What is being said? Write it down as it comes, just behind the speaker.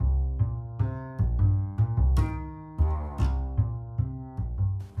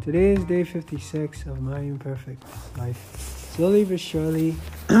Today is day 56 of my imperfect life. Slowly but surely,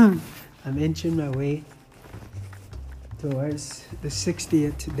 I'm inching my way towards the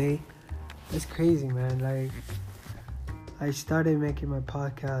 60th today. That's crazy, man. Like, I started making my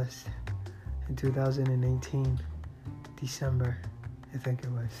podcast in 2018, December, I think it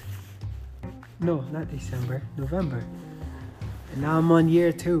was. No, not December, November. And now I'm on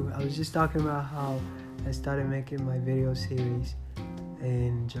year 2. I was just talking about how I started making my video series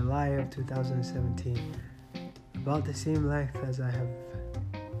in July of 2017, about the same length as I have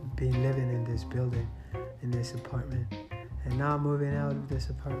been living in this building, in this apartment. And now I'm moving out of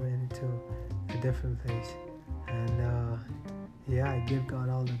this apartment into a different place. And I give God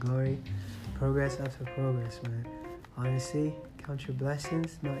all the glory. Progress after progress, man. Honestly, count your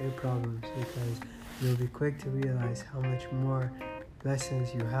blessings, not your problems, because you'll be quick to realize how much more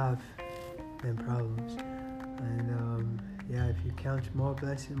blessings you have than problems. And if you count more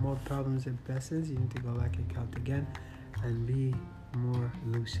problems than blessings, you need to go back and count again and be more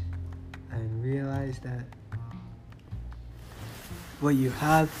lucid and realize that what you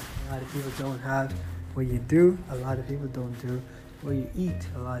have, a lot of people don't have. What you do, a lot of people don't do. What you eat,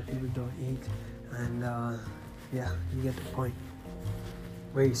 a lot of people don't eat. And you get the point.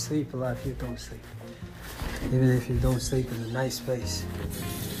 Where you sleep, a lot of people don't sleep. Even if you don't sleep in a nice place.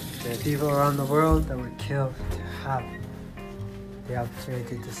 There are people around the world that would kill to have the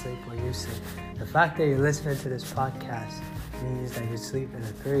opportunity to sleep where you sleep. The fact that you're listening to this podcast means that you sleep in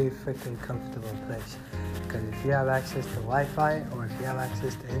a very freaking comfortable place. Because if you have access to Wi-Fi, or if you have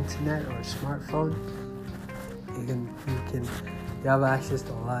access to internet or a smartphone, you have access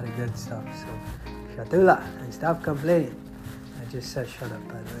to a lot of good stuff. So, shatula, and stop complaining. I just said shut up,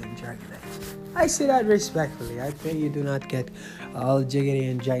 by the way, Dragonite. I say that respectfully. I pray you do not get all jiggity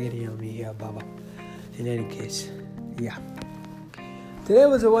and jaggedy on me here, Baba. In any case, yeah. Today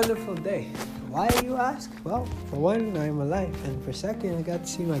was a wonderful day. Why, you ask? Well, for one, I'm alive. And for second, I got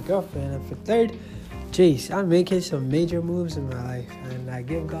to see my girlfriend. And for third, I'm making some major moves in my life. And I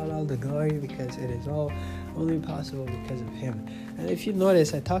give God all the glory because it is all only possible because of Him. And if you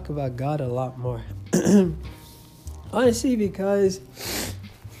notice, I talk about God a lot more. Honestly, because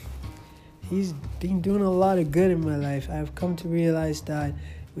He's been doing a lot of good in my life. I've come to realize that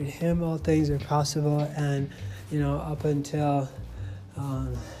with Him, all things are possible. And, up until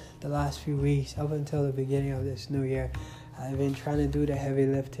the last few weeks, up until the beginning of this new year, I've been trying to do the heavy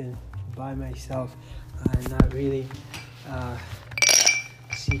lifting by myself and not really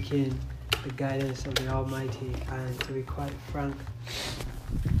seeking the guidance of the Almighty. And to be quite frank,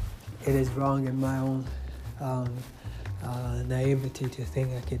 it is wrong in my own naivety to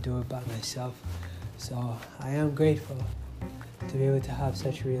think I could do it by myself. So I am grateful to be able to have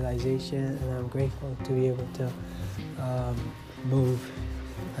such realization, and I'm grateful to be able to move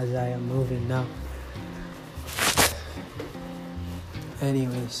as I am moving now.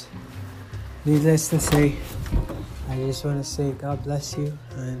 Anyways, needless to say, I just want to say God bless you,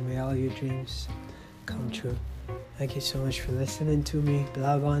 and may all your dreams come true. Thank you so much for listening to me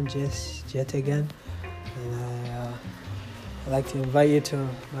blab on yet again. And I'd like to invite you to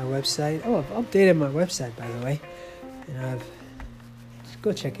my website. Oh, I've updated my website, by the way. And just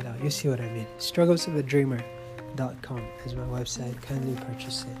go check it out. You'll see what I mean. strugglesofadreamer.com is my website. Kindly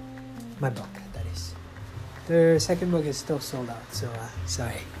purchase it. My book, that is. The second book is still sold out, so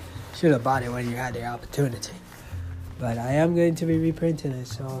sorry. Should have bought it when you had the opportunity. But I am going to be reprinting it,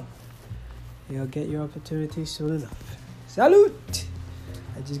 so you'll get your opportunity soon enough. Salute!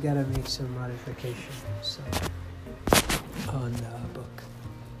 I just gotta make some modifications on the book.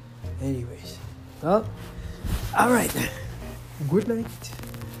 Anyways, well, alright then. Good night.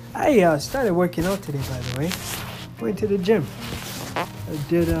 I started working out today, by the way. Went to the gym. I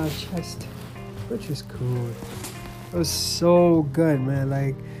did chest, which was cool. It was so good, man.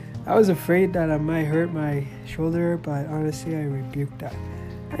 Like, I was afraid that I might hurt my shoulder, but honestly, I rebuked that.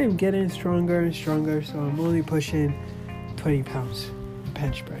 I am getting stronger and stronger, so I'm only pushing 20 pounds.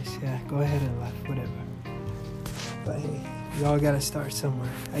 Bench press, yeah, go ahead and laugh, whatever. But hey, you all gotta start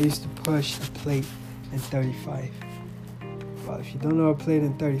somewhere. I used to push a plate in 35. Well, if you don't know a plate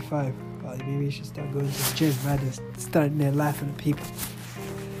in 35, well, maybe you should start going to the gym rather than starting there laughing at people.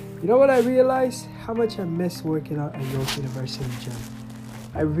 You know what I realized? How much I miss working out at York University Gym.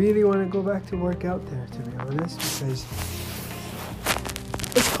 I really want to go back to work out there, to be honest, because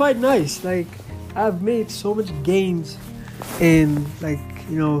it's quite nice. Like, I've made so much gains in,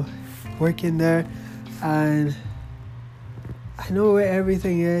 working there, and I know where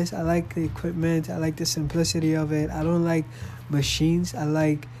everything is. I like the equipment. I like the simplicity of it. I don't like machines. I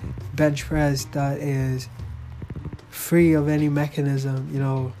like bench press that is free of any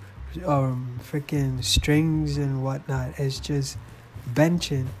mechanism, freaking strings and whatnot. It's just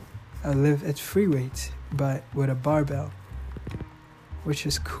benching. It's free weights, but with a barbell, which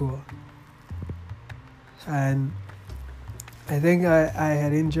is cool. And I think I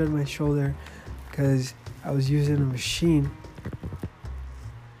had injured my shoulder because I was using a machine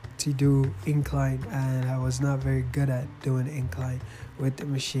to do incline, and I was not very good at doing incline with the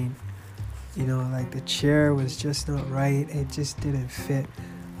machine. Like the chair was just not right. It just didn't fit.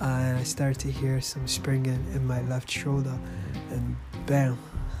 And I started to hear some springing in my left shoulder, and bam,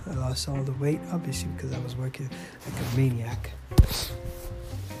 I lost all the weight, obviously, because I was working like a maniac.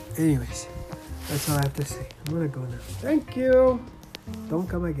 Anyways, that's all I have to say. I'm gonna go now. Thank you. Don't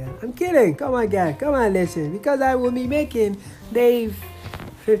come again. I'm kidding. Come again. Come on, listen. Because I will be making Dave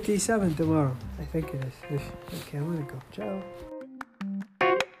 57 tomorrow. I think it is. Okay, I'm gonna go. Ciao.